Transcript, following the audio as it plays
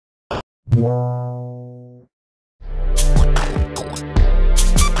Sup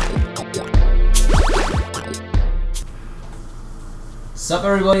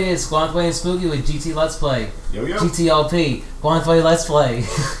everybody, it's Guanthwei and Spooky with GT Let's Play. Yo yo. GTLP, Guanthwei Let's Play.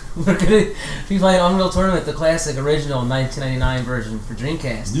 We're gonna be playing Unreal Tournament, the classic, original 1999 version for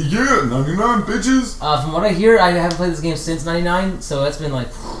Dreamcast. Yeah, 99 bitches! From what I hear, I haven't played this game since 99, so that's been like,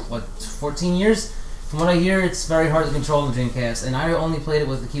 what, 14 years? From what I hear, it's very hard to control on the Dreamcast, and I only played it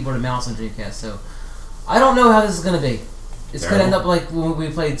with the keyboard and mouse on Dreamcast, so I don't know how this is gonna be. It's gonna end up like when we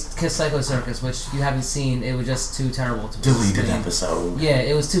played Kiss Psycho Circus, which you haven't seen. It was just too terrible to Deleted episode. Yeah,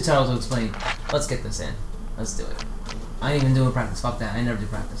 it was too terrible to explain. Let's get this in. Let's do it. I ain't even doing practice. Fuck that. I never do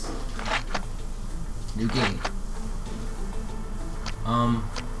practice. New game. Are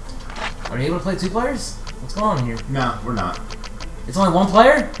you able to play 2 players? What's going on here? Nah, we're not. It's only 1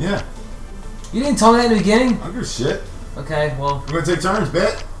 player? Yeah. You didn't tell me that in the beginning? I don't give a shit. Okay, well. We're gonna take turns,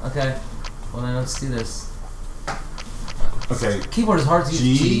 bet. Okay. Well then, let's do this. Okay. Keyboard is hard to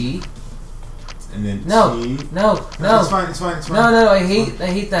use. G. And then no, T. No. It's fine, it's fine, it's fine. No, I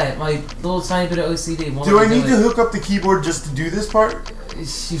hate that. My little tiny bit of OCD. Do I need to hook up the keyboard just to do this part? You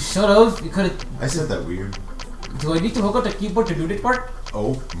should have. You could have. I said that weird. Do I need to hook up the keyboard to do this part?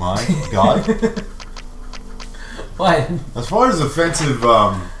 Oh my god. What? As far as offensive,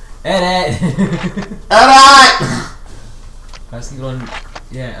 Ed. Let's keep going.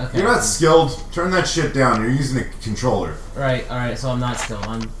 Yeah, okay. You're not skilled. Turn that shit down. You're using a controller. Right, alright, so I'm not skilled.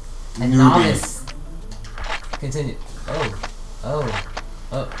 I'm a Newbie. novice. Continue. Oh.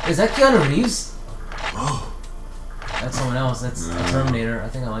 Is that Keanu Reeves? Oh. That's someone else. That's a Terminator. I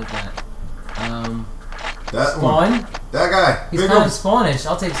think I like that. That Spawn? one. That guy. He's kind of Spawnish.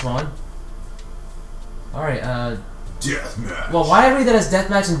 I'll take Spawn. Alright, Deathmatch. well, why read that as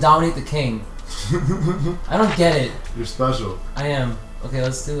Deathmatch and Dominate the King? I don't get it. You're special. I am. Okay,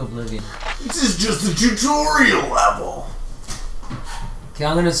 let's do Oblivion. This is just a tutorial level. Okay,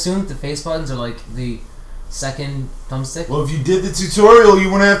 I'm gonna assume the face buttons are like the second thumbstick. Well, if you did the tutorial,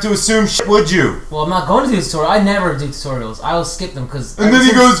 you wouldn't have to assume shit, would you? Well, I'm not going to do tutorial. I never do tutorials. I will skip them because. And then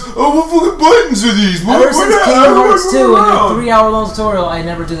he goes, "Oh, what fucking buttons are these? Ever since Kingdom Hearts 2 and the 3-hour-long tutorial, I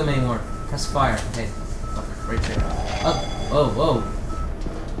never do them anymore. Press fire. Okay, right there. Whoa.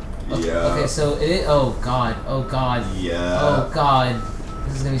 Yeah. Okay, so it. Oh god. Yeah. Oh god.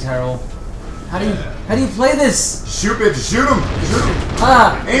 This is gonna be terrible. How do you play this? Shoot, bitch! Shoot him! Shoot him!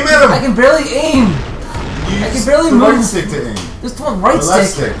 Ah! Aim at him! I can barely aim. I can barely move. Right stick to aim. There's one right the left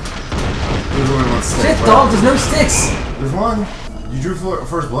stick. There's only one stick. Shit, dog. There's no sticks. There's one. You drew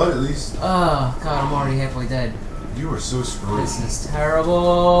first blood at least. Oh god, I'm already halfway dead. You are so screwed. This is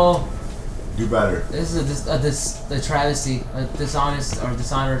terrible. Do better. This is a travesty, a dishonor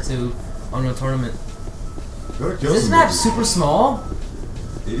to Unreal Tournament. Go to kill Is this map super small?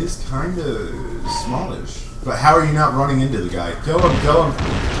 It is kind of smallish. But how are you not running into the guy? Kill him! Kill him!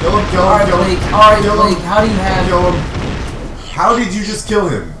 Kill him! Kill him! Kill him! Alright, Blake, how do you have... Kill him! How did you just kill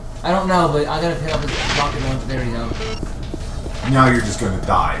him? I don't know, but I gotta pick up his rocket launcher. There you go. Now you're just gonna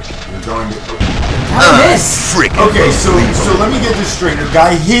die. You're going to... How did I miss? Okay, so let me get this straight. A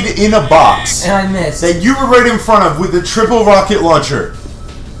guy hid in a box. And I missed. That you were right in front of with a triple rocket launcher.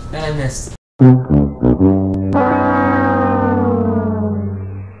 And I missed.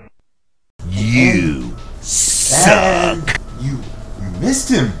 You suck. You missed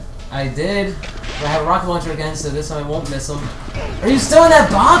him. I did. But I have a rocket launcher again, so this time I won't miss him. Are you still in that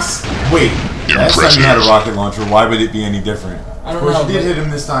box? Wait, last time you had a rocket launcher, why would it be any different? I don't know. Of course, you did hit him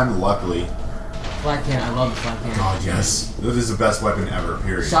this time, luckily. Flat cannon. I love the flat cannon. God, yes. That is the best weapon ever,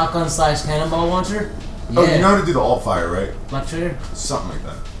 period. Shotgun / cannonball launcher? Yeah. Oh, you know how to do the alt fire, right? Left trigger? Something like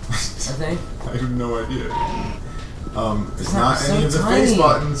that. I think. I have no idea. It's not so any of the tiny. face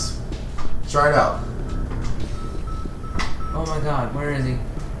buttons. Try it out. Oh my god, where is he?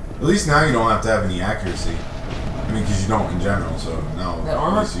 At least now you don't have to have any accuracy. I mean, because you don't in general, so now That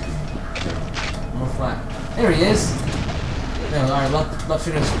armor? at least you can, More flat. There he is. No, alright, left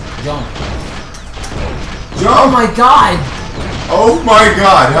trigger, jump. Jump! Oh my god! Oh my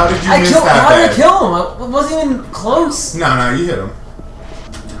god, how did you miss that? How did I kill him? I wasn't even close. No, you hit him.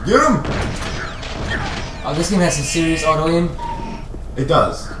 Get him! Oh, this game has some serious auto aim. It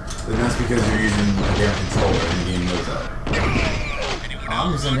does. And that's because you're using a damn controller and the game knows that. Oh,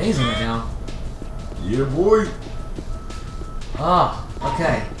 I'm just amazing right now. Yeah, boy. Ah,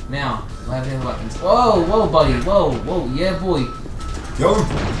 okay. Now, I have any weapons. Whoa, buddy. Whoa, yeah, boy. Kill him.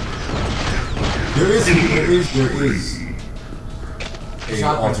 There is a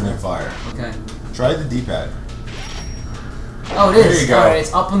alternate fire. Okay. Try the D-pad. Oh, it is. There you go. Alright,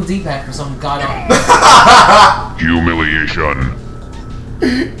 it's up on the D-pad for some god. Humiliation.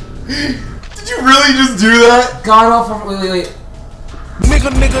 Did you really just do that? God awful. Wait.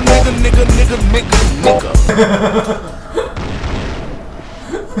 Nigga.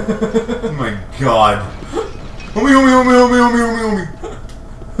 Oh my god. Homie.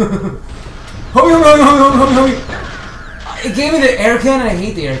 Homie. It gave me the air cannon. I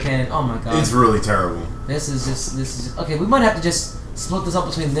hate the air cannon. Oh my god. It's really terrible. This is just okay. We might have to just split this up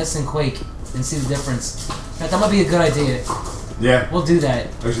between this and Quake and see the difference. In fact, that might be a good idea. Yeah. We'll do that.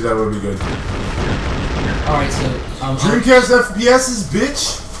 Actually, that would be good. Alright, so Dreamcast FPS's,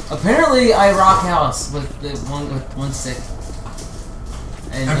 bitch. Apparently, I rock house with one stick.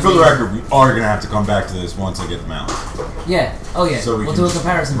 And for the record, we are gonna have to come back to this once I get the mount. Yeah. Oh yeah. So we'll do a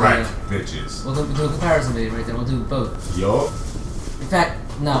comparison video. Bitches. We'll do a comparison video right there. We'll do both. Yup. In fact,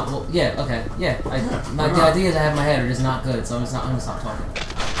 no. Well, yeah. Okay. Yeah. The ideas I have in my head are just not good, so I'm gonna stop talking.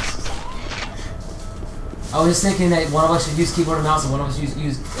 I was just thinking that one of us should use keyboard and mouse, and one of us use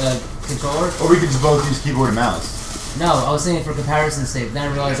controller. Or we could just both use keyboard and mouse. No, I was saying for comparison's sake. Then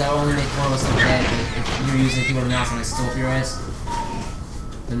I realized that would only make one of us look bad if you're using keyboard and mouse and I still up your ass.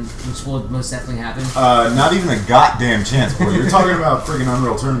 Then, which will most definitely happen. Not even a goddamn chance, boy. You're talking about friggin'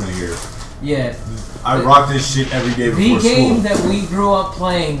 Unreal Tournament here. Yeah. I rock this shit every day before school. The game school. that we grew up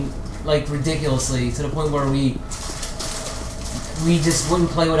playing, like, ridiculously, to the point where we just wouldn't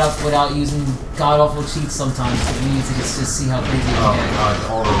play without using god-awful cheats sometimes. We need to just see how crazy it can get. God,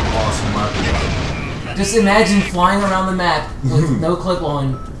 all the awesome weapons. Just imagine flying around the map with no clip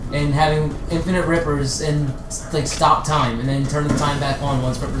on and having infinite rippers and like stop time and then turn the time back on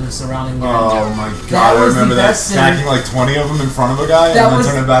once rippers are surrounding you. Oh my god, I remember that, stacking like 20 of them in front of a guy and then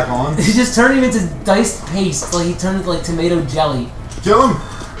turn it back on. He just turned him into diced paste, like he turned it like tomato jelly. Kill him!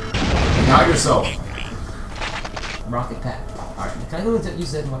 Not yourself. Rocket pack. Alright, can I go and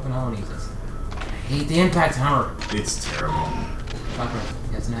use that weapon? I want to use this. I hate the impact hammer. It's terrible. Fucker,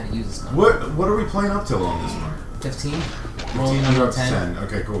 you have to know how to use this gun. What are we playing up till on this one? 15? 15 under up to 10.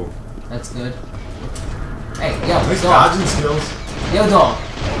 Okay, cool. That's good. Hey, yo, nice dog. dodging skills. Yo, dog.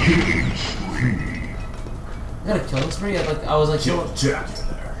 I got a killing spree. I was like, kill Jack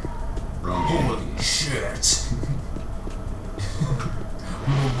there. Wrong game. Holy shit.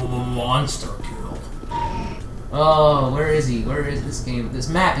 Monster kill. Oh, where is he? Where is this game? This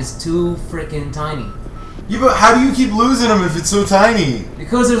map is too freaking tiny. Yeah, but how do you keep losing them if it's so tiny?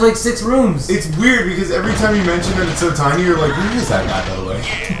 Because there's like 6 rooms. It's weird because every time you mention that it's so tiny, you're like, where is that guy, by the way?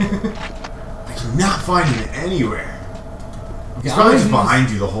 I cannot find him anywhere. Okay, he's probably just behind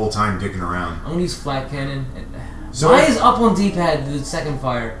you the whole time dicking around. I'm gonna use flat cannon. So mine is up on D-pad, the second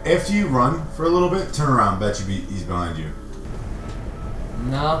fire. After you run for a little bit, turn around, bet you he's behind you.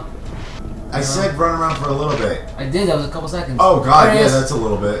 No. I said run around for a little bit. I did, that was a couple seconds. Oh god, yeah, that's a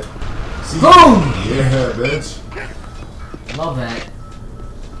little bit. See, boom! Yeah, bitch. Love that.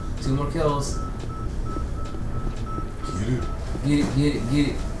 2 more kills. Get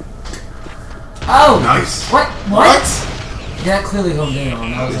it. Oh! Nice. What? That clearly honed in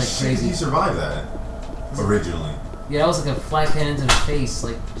on. That was like crazy. He survived that originally. Yeah, that was like a flat cannon to the face,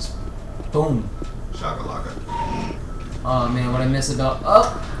 like just boom. Shakalaka. Oh man, what I miss about?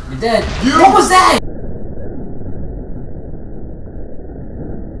 Oh, you're dead. What was that?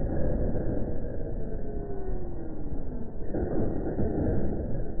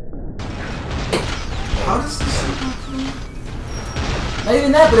 How does this happen? Not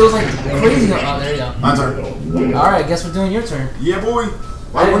even that, but it was like crazy. Oh, there you go. My turn. Alright, I guess we're doing your turn. Yeah, boy.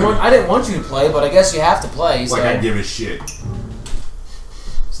 I didn't want you to play, but I guess you have to play. So. Like I give a shit.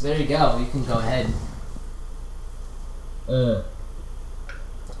 So there you go. You can go ahead.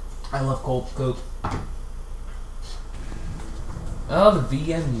 I love Coke. Oh, the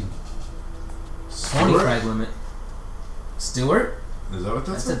VMU. 20 frag limit. Stewart? Is that what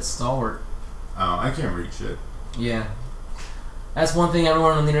that said? Stalwart. Oh, I can't read shit. Yeah. That's one thing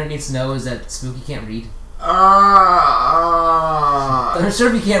everyone on the internet needs to know is that Spooky can't read. I'm sure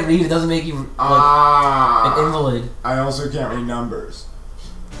if you can't read, it doesn't make you like, an invalid. I also can't read numbers.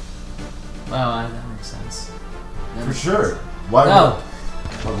 Wow, that makes sense. For sure. Why? No.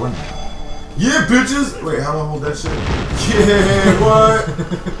 Why wouldn't you? Yeah, bitches! Wait, how do I hold that shit? Yeah, what?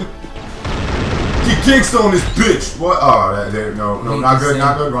 Get gangsta on this bitch! What? Oh, no, not good,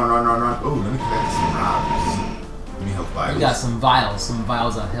 not good. Run. Oh, let me collect some rounds. Let me help vials. You got some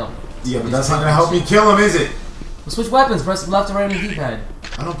vials that help. Yeah, but that's not gonna help me kill him, is it? We'll switch weapons. Press left or right on the D-pad.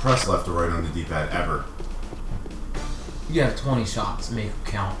 I don't press left or right on the D-pad ever. You have 20 shots. Make them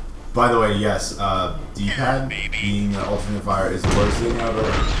count. By the way, yes, D-pad being alternate fire is the worst thing ever.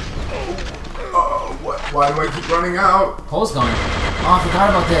 Oh, what? Why do I keep running out? Cole's gone. Oh, I forgot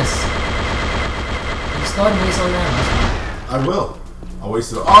about this. Just go ahead and waste all your ammo. I will. I'll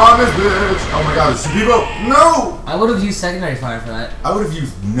waste it on this bitch. Oh my god, there's 2 people. No! I would have used secondary fire for that. I would have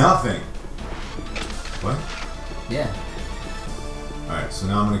used nothing. What? Yeah. Alright, so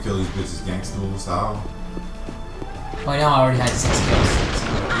now I'm gonna kill these bitches gangsta style. By now I already had 6 kills. So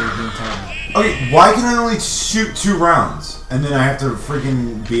you're doing terrible. Okay, why can I only shoot 2 rounds? And then I have to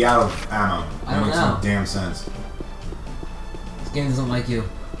freaking be out of ammo? I don't makes know. no damn sense. This game doesn't like you.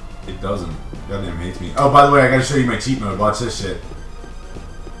 It doesn't. Goddamn hates me. Oh, by the way, I gotta show you my cheat mode. Watch this shit.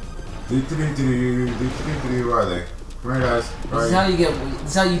 Where are they? Come here, guys. This is how you get.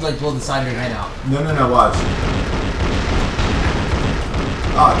 This is how you like blow the side of your head out. No, watch.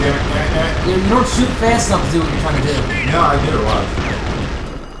 Oh, damn it. You don't shoot fast enough to do what you're trying to do. No, I did it.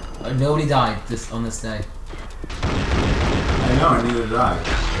 Watch. Nobody died on this day. I know. I needed to die.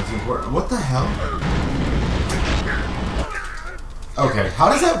 That's important. What the hell? Okay, how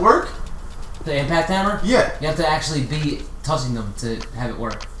does that work? The impact hammer? Yeah. You have to actually be touching them to have it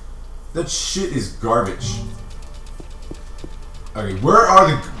work. That shit is garbage. Okay, where are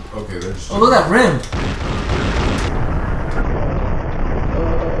the... Okay, they're just... Oh, look at that rim!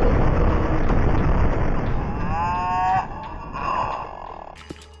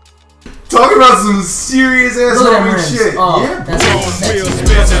 Talking about some serious ass homing shit. Oh, yeah, that's real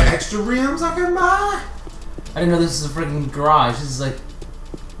extra rims I can buy. I didn't know this was a freaking garage. This is like...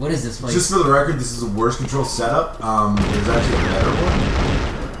 What is this place? Just for the record, this is a worse control setup. There's actually a better one.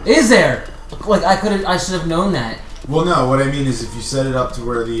 Is there? Like I should have known that. Well, no. What I mean is, if you set it up to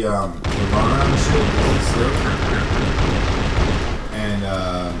where the runaround shit is slick, and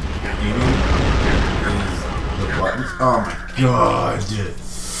aiming is the buttons. Oh my god!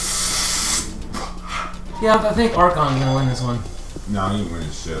 Yeah, I think Archon's gonna win this one. No, he ain't winning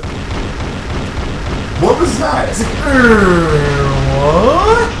shit. What was that? It's like,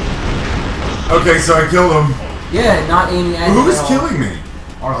 what? Okay, so I killed him. Yeah, not aiming at Who was killing me?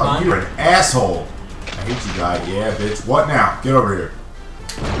 Archon. Oh, you're an asshole. I hate you, guy. Yeah, bitch. What now? Get over here.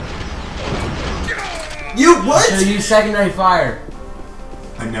 You what? Should have used secondary fire.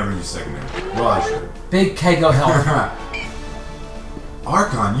 I never use secondary. Well, I should. Big Kego health.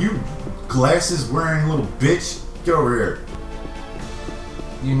 Archon, you glasses wearing little bitch. Get over here.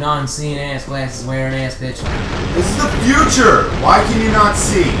 You non-seeing ass glasses wearing ass bitch. This is the future. Why can you not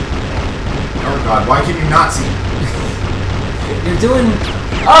see? Oh god, why can you not see? You're doing...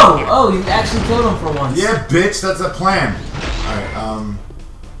 Oh, you actually killed him for once. Yeah, bitch, that's a plan. Alright,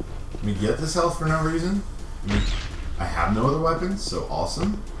 let me get this health for no reason. I have no other weapons, so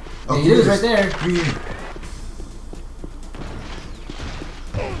awesome. Oh, he is right there.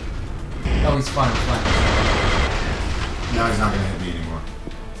 Oh, he's fine, Now he's not gonna hit me anymore.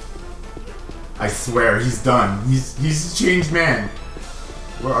 I swear, he's done. He's a changed man.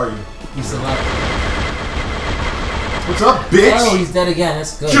 Where are you? He's still up. What's up, bitch? Oh, he's dead again.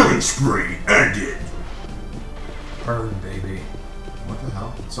 That's good. Killing spree ended. Burn, baby. What the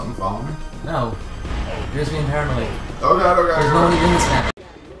hell? Something following me? No. You're just being paranoid. Oh god, oh god. There's no one even in this map.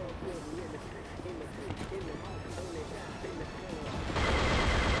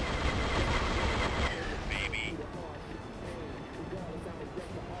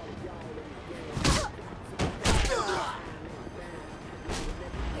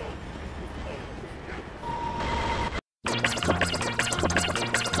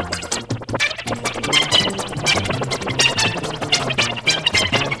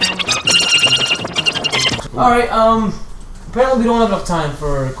 Alright, apparently we don't have enough time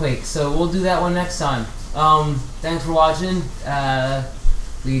for Quake, so we'll do that one next time. Thanks for watching.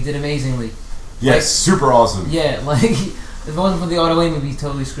 We did amazingly. Yes, like, super awesome. Yeah, like, if it wasn't for the auto-aim, we'd be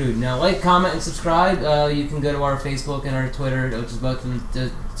totally screwed. Now, like, comment, and subscribe. You can go to our Facebook and our Twitter, which is both in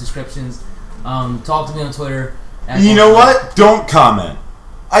the descriptions. Talk to me on Twitter. You know what? Don't comment.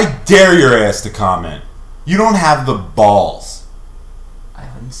 I dare your ass to comment. You don't have the balls. I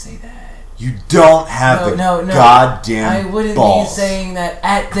wouldn't say that. You don't have goddamn I wouldn't balls. be saying that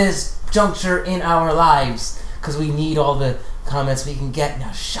at this juncture in our lives, because we need all the comments we can get.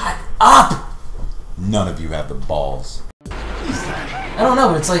 Now shut up! None of you have the balls. I don't know,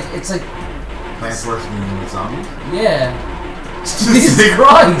 but it's like Plants vs. Zombies? Yeah. Jesus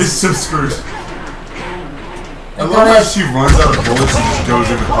Christ! It's so screwed. I love how she runs out of bullets and just goes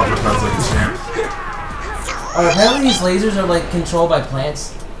in with uppercuts like a champ. Apparently these lasers are like controlled by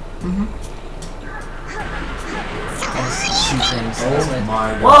plants. Mm-hmm. Shoot things. Oh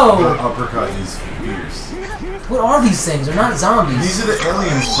my god. Whoa! Her uppercut is fierce. What are these things? They're not zombies. These are the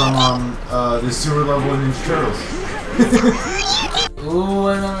aliens from the sewer level in Ninja Turtles. Ooh, I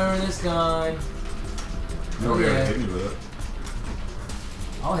remember this guy. Nobody ever hit me with it.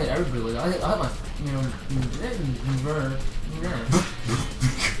 I'll hit everybody with it. I'll hit my, Yeah.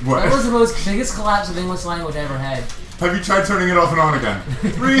 What? That was the biggest collapse of English language I ever had. Have you tried turning it off and on again?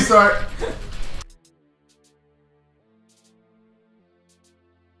 Restart.